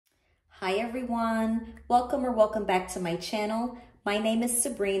Hi everyone, welcome back to my channel. My name is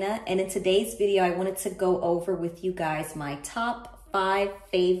Sabrina, and in today's video I wanted to go over with you guys my top 5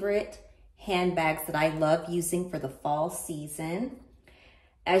 favorite handbags that I love using for the fall season.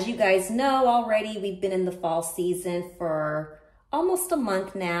 As you guys know already, we've been in the fall season for almost a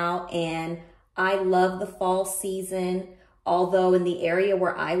month now, and I love the fall season. Although in the area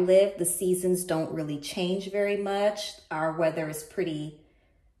where I live, the seasons don't really change very much. Our weather is pretty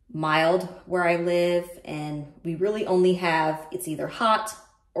mild where I live, and we really only have, it's either hot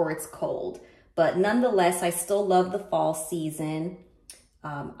or it's cold. But nonetheless, I still love the fall season.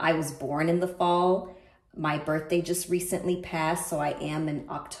 I was born in the fall. My birthday just recently passed, so I am an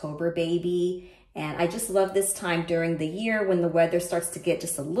October baby. And I just love this time during the year when the weather starts to get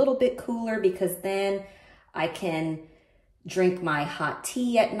just a little bit cooler, because then I can drink my hot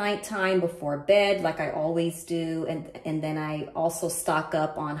tea at nighttime before bed like I always do. And then I also stock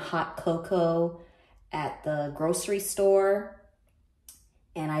up on hot cocoa at the grocery store.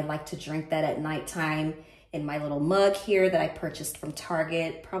 And I like to drink that at nighttime in my little mug here that I purchased from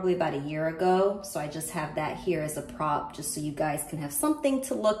Target probably about a year ago. So I just have that here as a prop, just so you guys can have something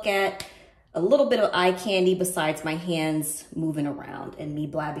to look at, a little bit of eye candy besides my hands moving around and me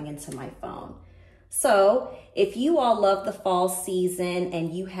blabbing into my phone. So if you all love the fall season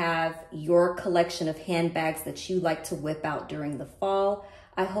and you have your collection of handbags that you like to whip out during the fall,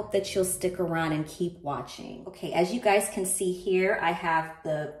 I hope that you'll stick around and keep watching. Okay, as you guys can see here, I have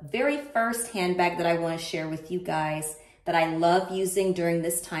the very first handbag that I want to share with you guys that I love using during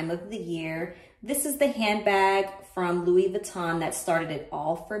this time of the year. This is the handbag from Louis Vuitton that started it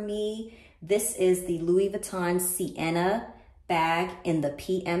all for me. This is the Louis Vuitton Siena bag in the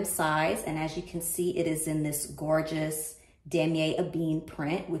PM size, and as you can see, it is in this gorgeous damier ebene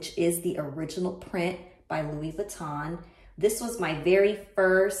print, which is the original print by Louis Vuitton. This was my very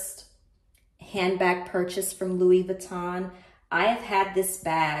first handbag purchase from Louis Vuitton. I have had this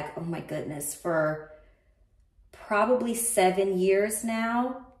bag, oh my goodness, for probably 7 years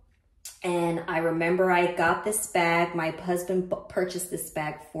now. And I remember I got this bag, my husband purchased this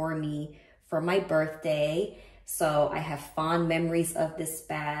bag for me for my birthday. So I have fond memories of this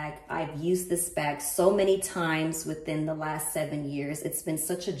bag. I've used this bag so many times within the last 7 years. It's been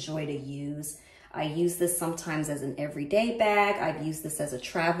such a joy to use. I use this sometimes as an everyday bag. I've used this as a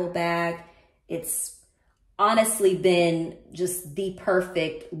travel bag. It's honestly been just the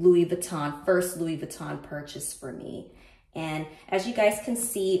perfect first Louis Vuitton purchase for me. And as you guys can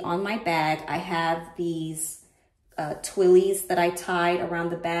see on my bag, I have these twillies that I tied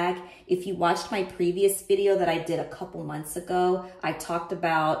around the bag. If you watched my previous video that I did a couple months ago, I talked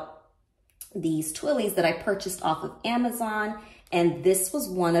about these twillies that I purchased off of Amazon, and this was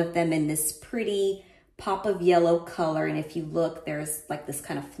one of them in this pretty pop of yellow color. And if you look, there's like this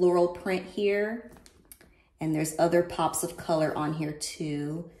kind of floral print here, and there's other pops of color on here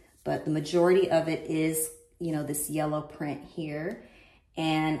too, but the majority of it is, you know, this yellow print here.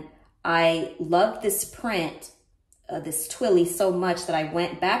 And I love this print, this twilly, so much that I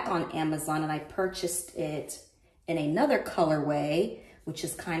went back on Amazon and I purchased it in another colorway, which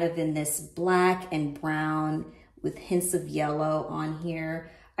is kind of in this black and brown with hints of yellow on here.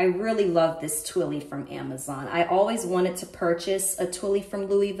 I really love this twilly from Amazon. I always wanted to purchase a twilly from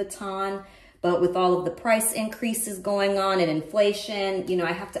Louis Vuitton, but with all of the price increases going on and inflation, you know,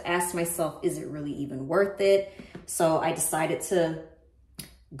 I have to ask myself, is it really even worth it? So I decided to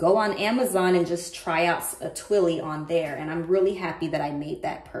go on Amazon and just try out a twilly on there. And I'm really happy that I made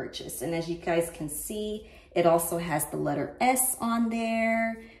that purchase. And as you guys can see, it also has the letter S on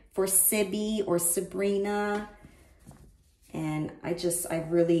there for Sibby or Sabrina. And I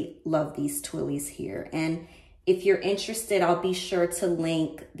really love these twillies here. And if you're interested, I'll be sure to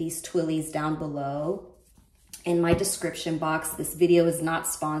link these twillies down below in my description box. This video is not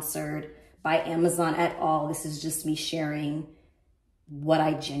sponsored by Amazon at all. This is just me sharing what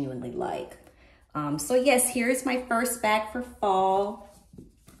I genuinely like. So yes, here's my first bag for fall.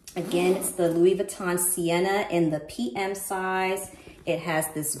 Again, it's the Louis Vuitton Siena in the PM size. It has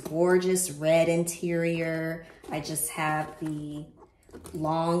this gorgeous red interior. I just have the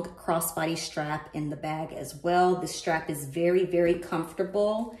long crossbody strap in the bag as well. The strap is very, very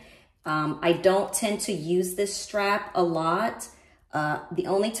comfortable. I don't tend to use this strap a lot. The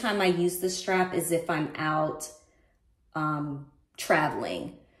only time I use this strap is if I'm out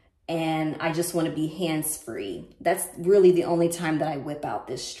traveling and I just want to be hands-free. That's really the only time that I whip out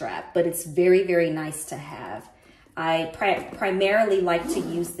this strap, but it's very, very nice to have. I primarily like to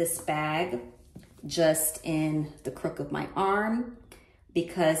use this bag just in the crook of my arm,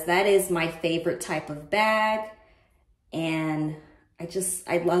 because that is my favorite type of bag. And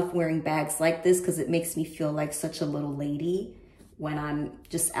I love wearing bags like this because it makes me feel like such a little lady when I'm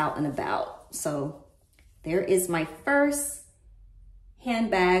just out and about. So there is my first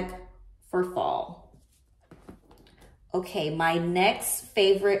handbag for fall. Okay, my next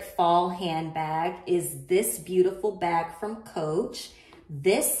favorite fall handbag is this beautiful bag from Coach.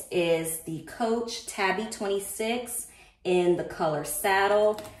 This is the Coach Tabby 26 in the color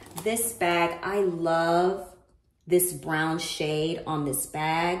saddle. This bag, I love this brown shade on this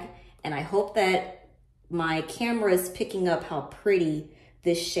bag, and I hope that my camera is picking up how pretty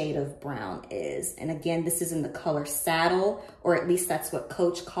this shade of brown is. And again, this is in the color saddle, or at least that's what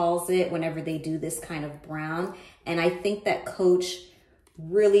Coach calls it whenever they do this kind of brown. And I think that Coach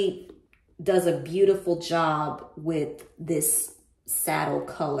really does a beautiful job with this saddle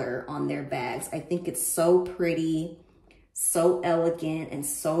color on their bags. I think it's so pretty, so elegant, and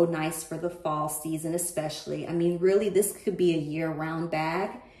so nice for the fall season especially. I mean, really, this could be a year-round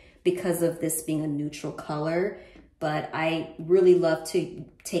bag because of this being a neutral color, but I really love to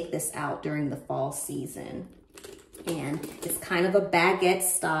take this out during the fall season. And it's kind of a baguette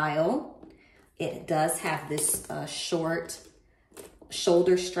style. It does have this short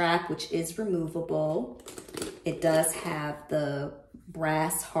shoulder strap, which is removable. It does have the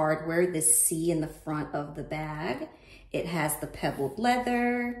brass hardware, this C in the front of the bag. It has the pebbled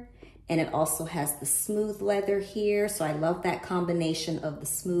leather, and it also has the smooth leather here. So I love that combination of the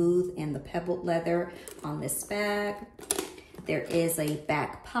smooth and the pebbled leather on this bag. There is a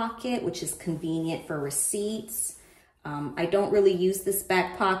back pocket, which is convenient for receipts. I don't really use this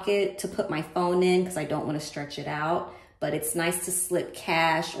back pocket to put my phone in because I don't want to stretch it out, but it's nice to slip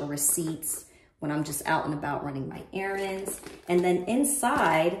cash or receipts when I'm just out and about running my errands. And then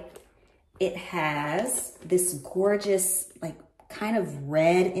inside, it has this gorgeous, like, kind of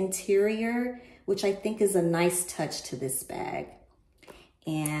red interior, which I think is a nice touch to this bag.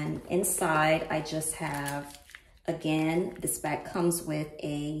 And inside, I just have, again, this bag comes with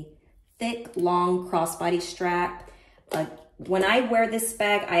a thick, long crossbody strap. When I wear this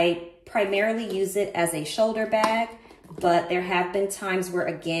bag, I primarily use it as a shoulder bag, but there have been times where,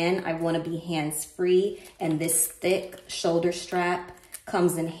 again, I want to be hands-free, and this thick shoulder strap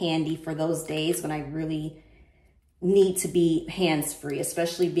comes in handy for those days when I really need to be hands-free,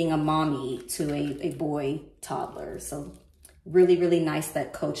 especially being a mommy to a boy toddler. So really, really nice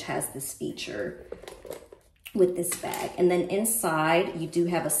that Coach has this feature with this bag. And then inside, you do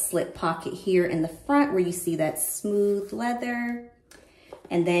have a slip pocket here in the front where you see that smooth leather.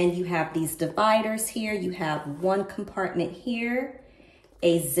 And then you have these dividers here. You have one compartment here,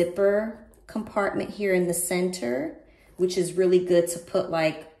 a zipper compartment here in the center, which is really good to put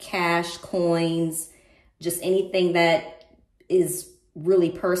like cash, coins, just anything that is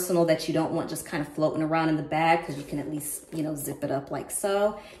really personal that you don't want just kind of floating around in the bag, because you can at least, you know, zip it up like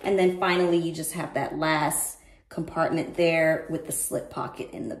so. And then finally, you just have that last compartment there with the slip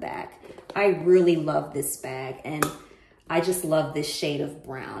pocket in the back. I really love this bag, and I just love this shade of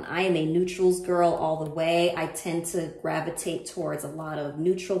brown. I am a neutrals girl all the way. I tend to gravitate towards a lot of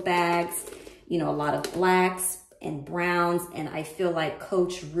neutral bags, you know, a lot of blacks and browns, and I feel like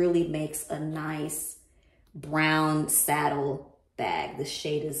Coach really makes a nice brown saddle bag. The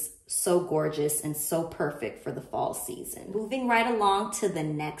shade is so gorgeous and so perfect for the fall season. Moving right along to the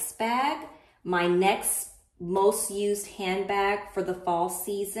next bag, my next most used handbag for the fall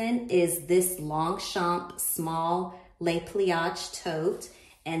season is this Longchamp small Pliage tote,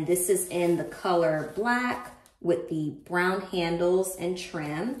 and this is in the color black with the brown handles and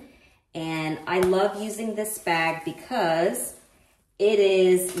trim. And I love using this bag because it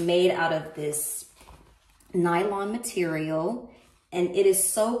is made out of this nylon material, and it is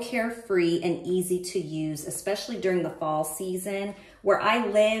so carefree and easy to use, especially during the fall season. Where I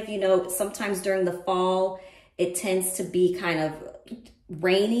live, you know, sometimes during the fall, it tends to be kind of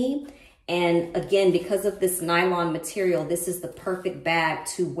rainy. And again, because of this nylon material, this is the perfect bag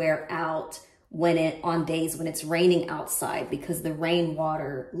to wear out on days when it's raining outside, because the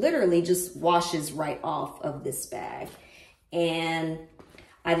rainwater literally just washes right off of this bag. And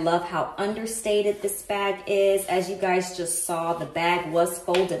I love how understated this bag is. As you guys just saw, the bag was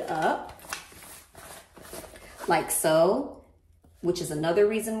folded up like so, which is another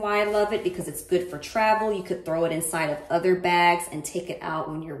reason why I love it, because it's good for travel. You could throw it inside of other bags and take it out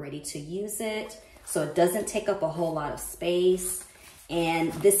when you're ready to use it. So it doesn't take up a whole lot of space.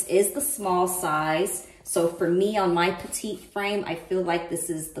 And this is the small size. So for me, on my petite frame, I feel like this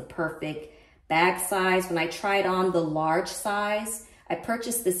is the perfect bag size. When I tried on the large size, I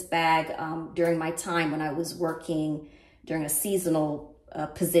purchased this bag during my time when I was working during a seasonal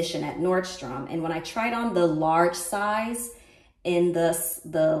position at Nordstrom. And when I tried on the large size, in the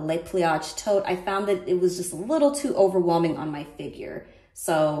Pliage tote, I found that it was just a little too overwhelming on my figure.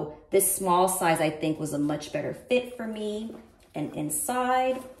 So this small size, I think, was a much better fit for me. And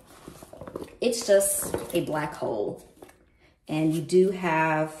inside, it's just a black hole. And you do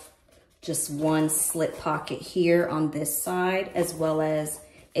have just one slip pocket here on this side, as well as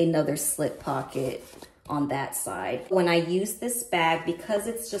another slip pocket on that side. When I use this bag, because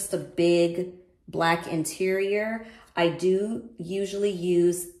it's just a big black interior, I do usually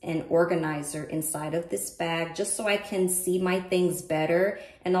use an organizer inside of this bag just so I can see my things better,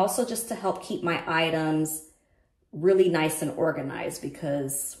 and also just to help keep my items really nice and organized,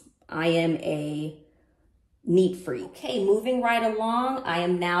 because I am a neat freak. Okay, moving right along, I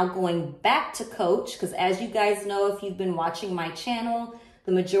am now going back to Coach, because as you guys know, if you've been watching my channel,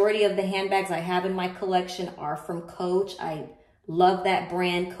 the majority of the handbags I have in my collection are from Coach. I love that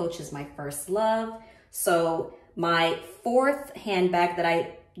brand. Coach is my first love. So my fourth handbag that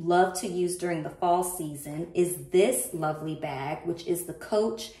I love to use during the fall season is this lovely bag, which is the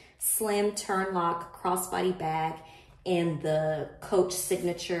Coach Slim Turnlock Crossbody bag in the Coach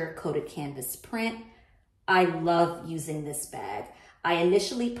Signature Coated Canvas print. I love using this bag. I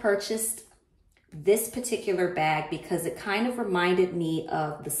initially purchased this particular bag because it kind of reminded me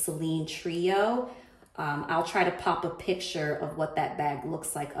of the Celine Trio. I'll try to pop a picture of what that bag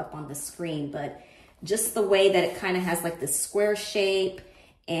looks like up on the screen, but just the way that it kind of has like the square shape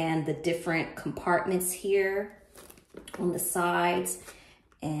and the different compartments here on the sides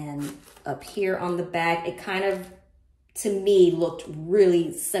and up here on the back, it kind of, to me, looked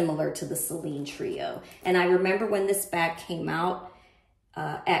really similar to the Celine Trio. And I remember when this bag came out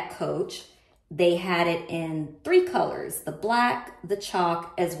at Coach, they had it in 3 colors, the black, the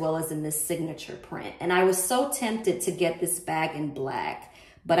chalk, as well as in this signature print. And I was so tempted to get this bag in black,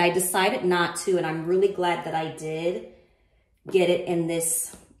 but I decided not to, and I'm really glad that I did get it in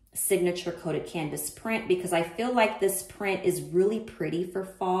this signature coated canvas print, because I feel like this print is really pretty for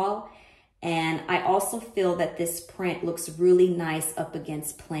fall. And I also feel that this print looks really nice up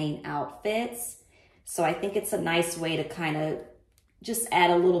against plain outfits. So I think it's a nice way to kind of just add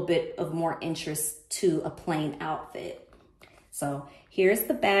a little bit of more interest to a plain outfit. So here's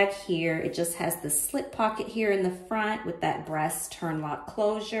the bag here. It just has the slip pocket here in the front with that brass Turnlock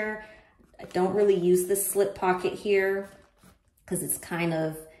closure. I don't really use the slip pocket here because it's kind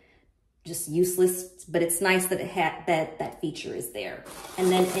of just useless, but it's nice that it had that feature is there.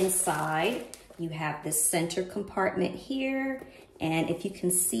 And then inside you have this center compartment here. And if you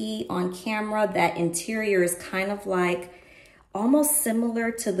can see on camera, that interior is kind of like almost similar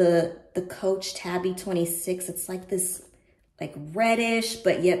to the Coach Tabby 26. It's like this like reddish,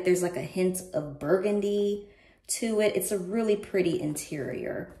 but yet there's like a hint of burgundy to it. It's a really pretty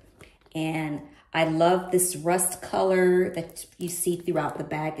interior. And I love this rust color that you see throughout the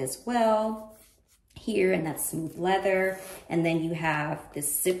bag as well here, and that smooth leather. And then you have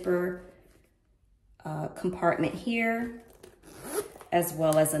this zipper compartment here, as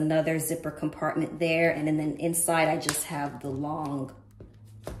well as another zipper compartment there. And then inside, I just have the long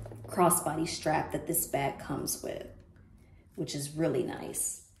crossbody strap that this bag comes with, which is really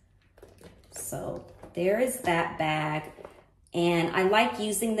nice. So there is that bag. And I like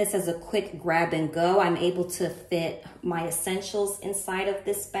using this as a quick grab and go. I'm able to fit my essentials inside of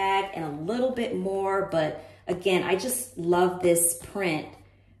this bag and a little bit more. But again, I just love this print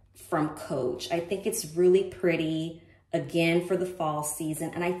from Coach. I think it's really pretty, again, for the fall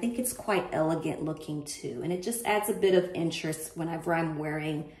season. And I think it's quite elegant looking too. And it just adds a bit of interest whenever I'm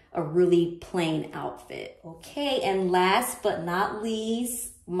wearing a really plain outfit. Okay, and last but not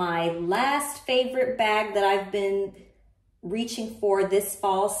least, my last favorite bag that I've been reaching for this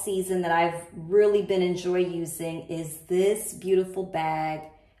fall season that I've really been enjoying using is this beautiful bag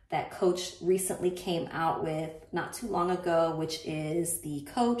that Coach recently came out with not too long ago, which is the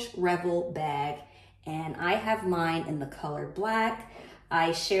Coach Revel Bag. And I have mine in the color black.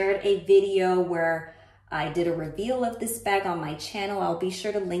 I shared a video where I did a reveal of this bag on my channel. I'll be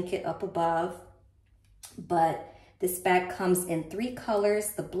sure to link it up above. But this bag comes in 3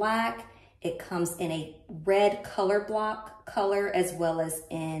 colors, the black, it comes in a red color block color, as well as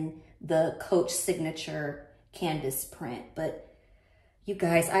in the Coach signature canvas print. But you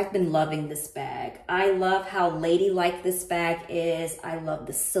guys, I've been loving this bag. I love how ladylike this bag is. I love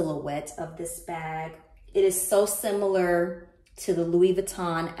the silhouette of this bag. It is so similar to the Louis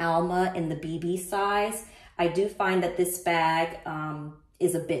Vuitton Alma in the BB size. I do find that this bag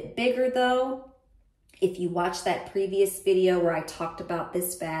is a bit bigger though. If you watched that previous video where I talked about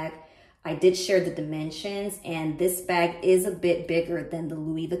this bag, I did share the dimensions, and this bag is a bit bigger than the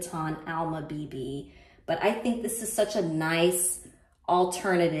Louis Vuitton Alma BB. but I think this is such a nice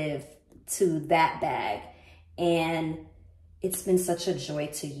alternative to that bag, and it's been such a joy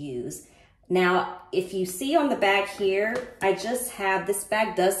to use. Now, if you see on the bag here, I just have, this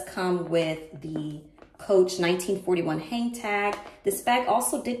bag does come with the Coach 1941 hang tag. This bag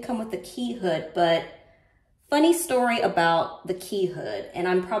also did come with the key hood, but funny story about the key hood, and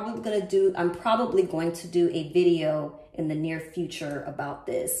I'm probably going to do a video in the near future about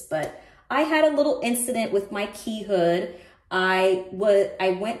this, but I had a little incident with my key hood. I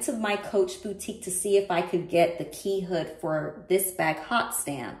went to my Coach boutique to see if I could get the key hood for this bag hot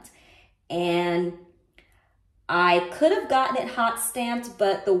stamped, and I could have gotten it hot stamped,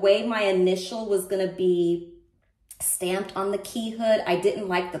 but the way my initial was going to be stamped on the key hood, I didn't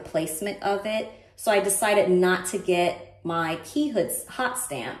like the placement of it. So I decided not to get my key hoods hot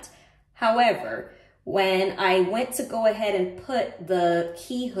stamped. However, when I went to go ahead and put the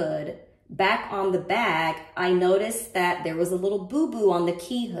key hood back on the bag, I noticed that there was a little boo-boo on the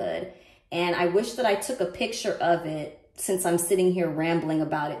key hood. And I wish that I took a picture of it since I'm sitting here rambling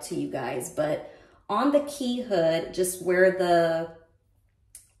about it to you guys. But on the key hood, just where the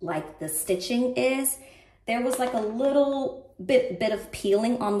stitching is, there was like a little bit of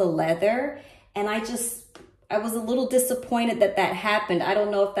peeling on the leather. And I was a little disappointed that that happened. I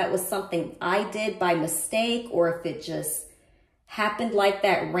don't know if that was something I did by mistake or if it just happened like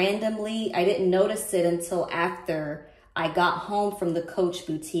that randomly. I didn't notice it until after I got home from the Coach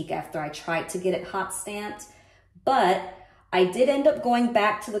boutique, after I tried to get it hot stamped. But I did end up going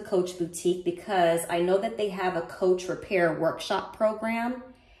back to the Coach boutique because I know that they have a Coach repair workshop program.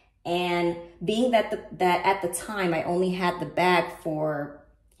 And being that at the time I only had the bag for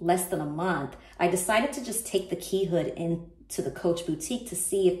less than a month, I decided to just take the key hood into the Coach boutique to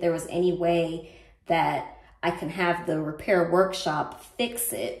see if there was any way that I can have the repair workshop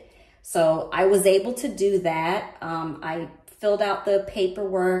fix it. So I was able to do that. I filled out the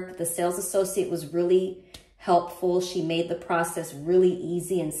paperwork. The sales associate was really helpful. She made the process really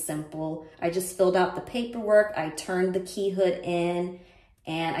easy and simple. I just filled out the paperwork. I turned the key hood in,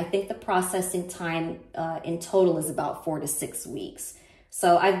 and I think the processing time in total is about 4 to 6 weeks.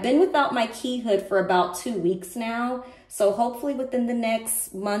 So I've been without my key hood for about 2 weeks now. So hopefully within the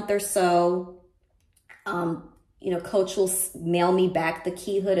next month or so, Coach will mail me back the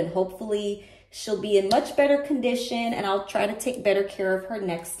key hood, and hopefully she'll be in much better condition, and I'll try to take better care of her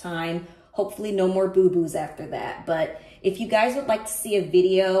next time. Hopefully no more boo-boos after that. But if you guys would like to see a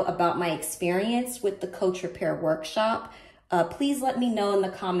video about my experience with the Coach Repair Workshop, please let me know in the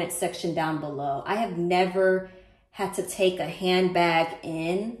comment section down below. I have never had to take a handbag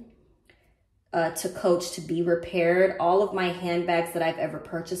in to Coach to be repaired. All of my handbags that I've ever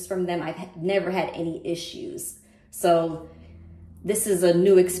purchased from them, I've never had any issues. So this is a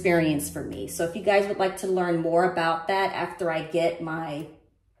new experience for me. So if you guys would like to learn more about that after I get my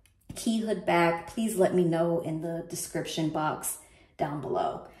key hood back, please let me know in the description box down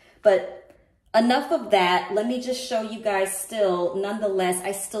below. But enough of that. Let me just show you guys nonetheless,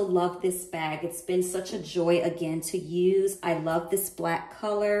 I still love this bag. It's been such a joy again to use. I love this black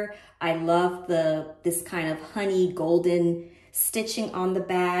color. I love this kind of honey golden stitching on the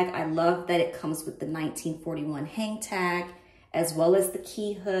bag. I love that it comes with the 1941 hang tag as well as the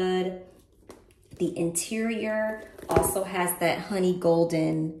key hood. The interior also has that honey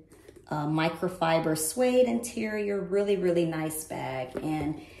golden microfiber suede interior. Really, really nice bag.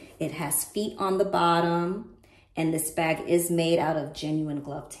 And it has feet on the bottom, and this bag is made out of genuine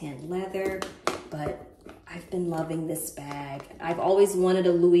glove tanned leather, but I've been loving this bag. I've always wanted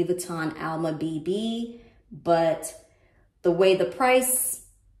a Louis Vuitton Alma BB, but the way the price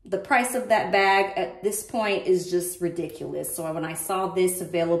of that bag at this point is just ridiculous. So when I saw this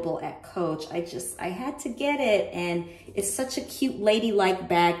available at Coach, I had to get it, and it's such a cute ladylike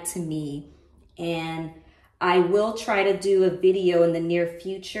bag to me. And I will try to do a video in the near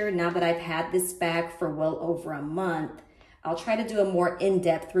future. Now that I've had this bag for well over a month, I'll try to do a more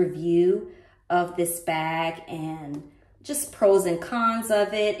in-depth review of this bag and just pros and cons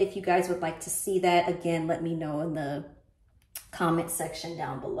of it. If you guys would like to see that, again, let me know in the comment section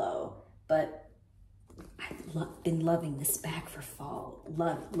down below. But I've been loving this bag for fall.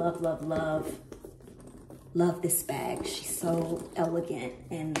 Love, love, love, love. Love this bag. She's so elegant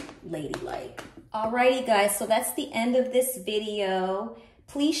and ladylike. Alrighty guys, so that's the end of this video.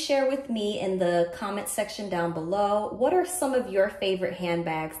 Please share with me in the comment section down below, what are some of your favorite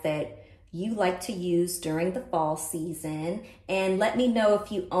handbags that you like to use during the fall season? And let me know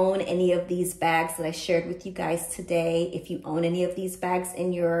if you own any of these bags that I shared with you guys today. If you own any of these bags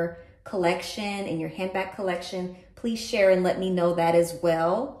in your collection, in your handbag collection, please share and let me know that as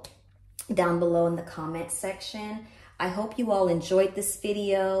well. down below in the comment section. I hope you all enjoyed this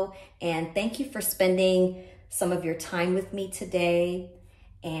video, and thank you for spending some of your time with me today.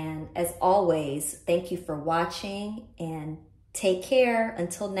 And as always, thank you for watching, and take care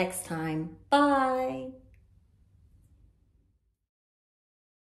until next time. Bye.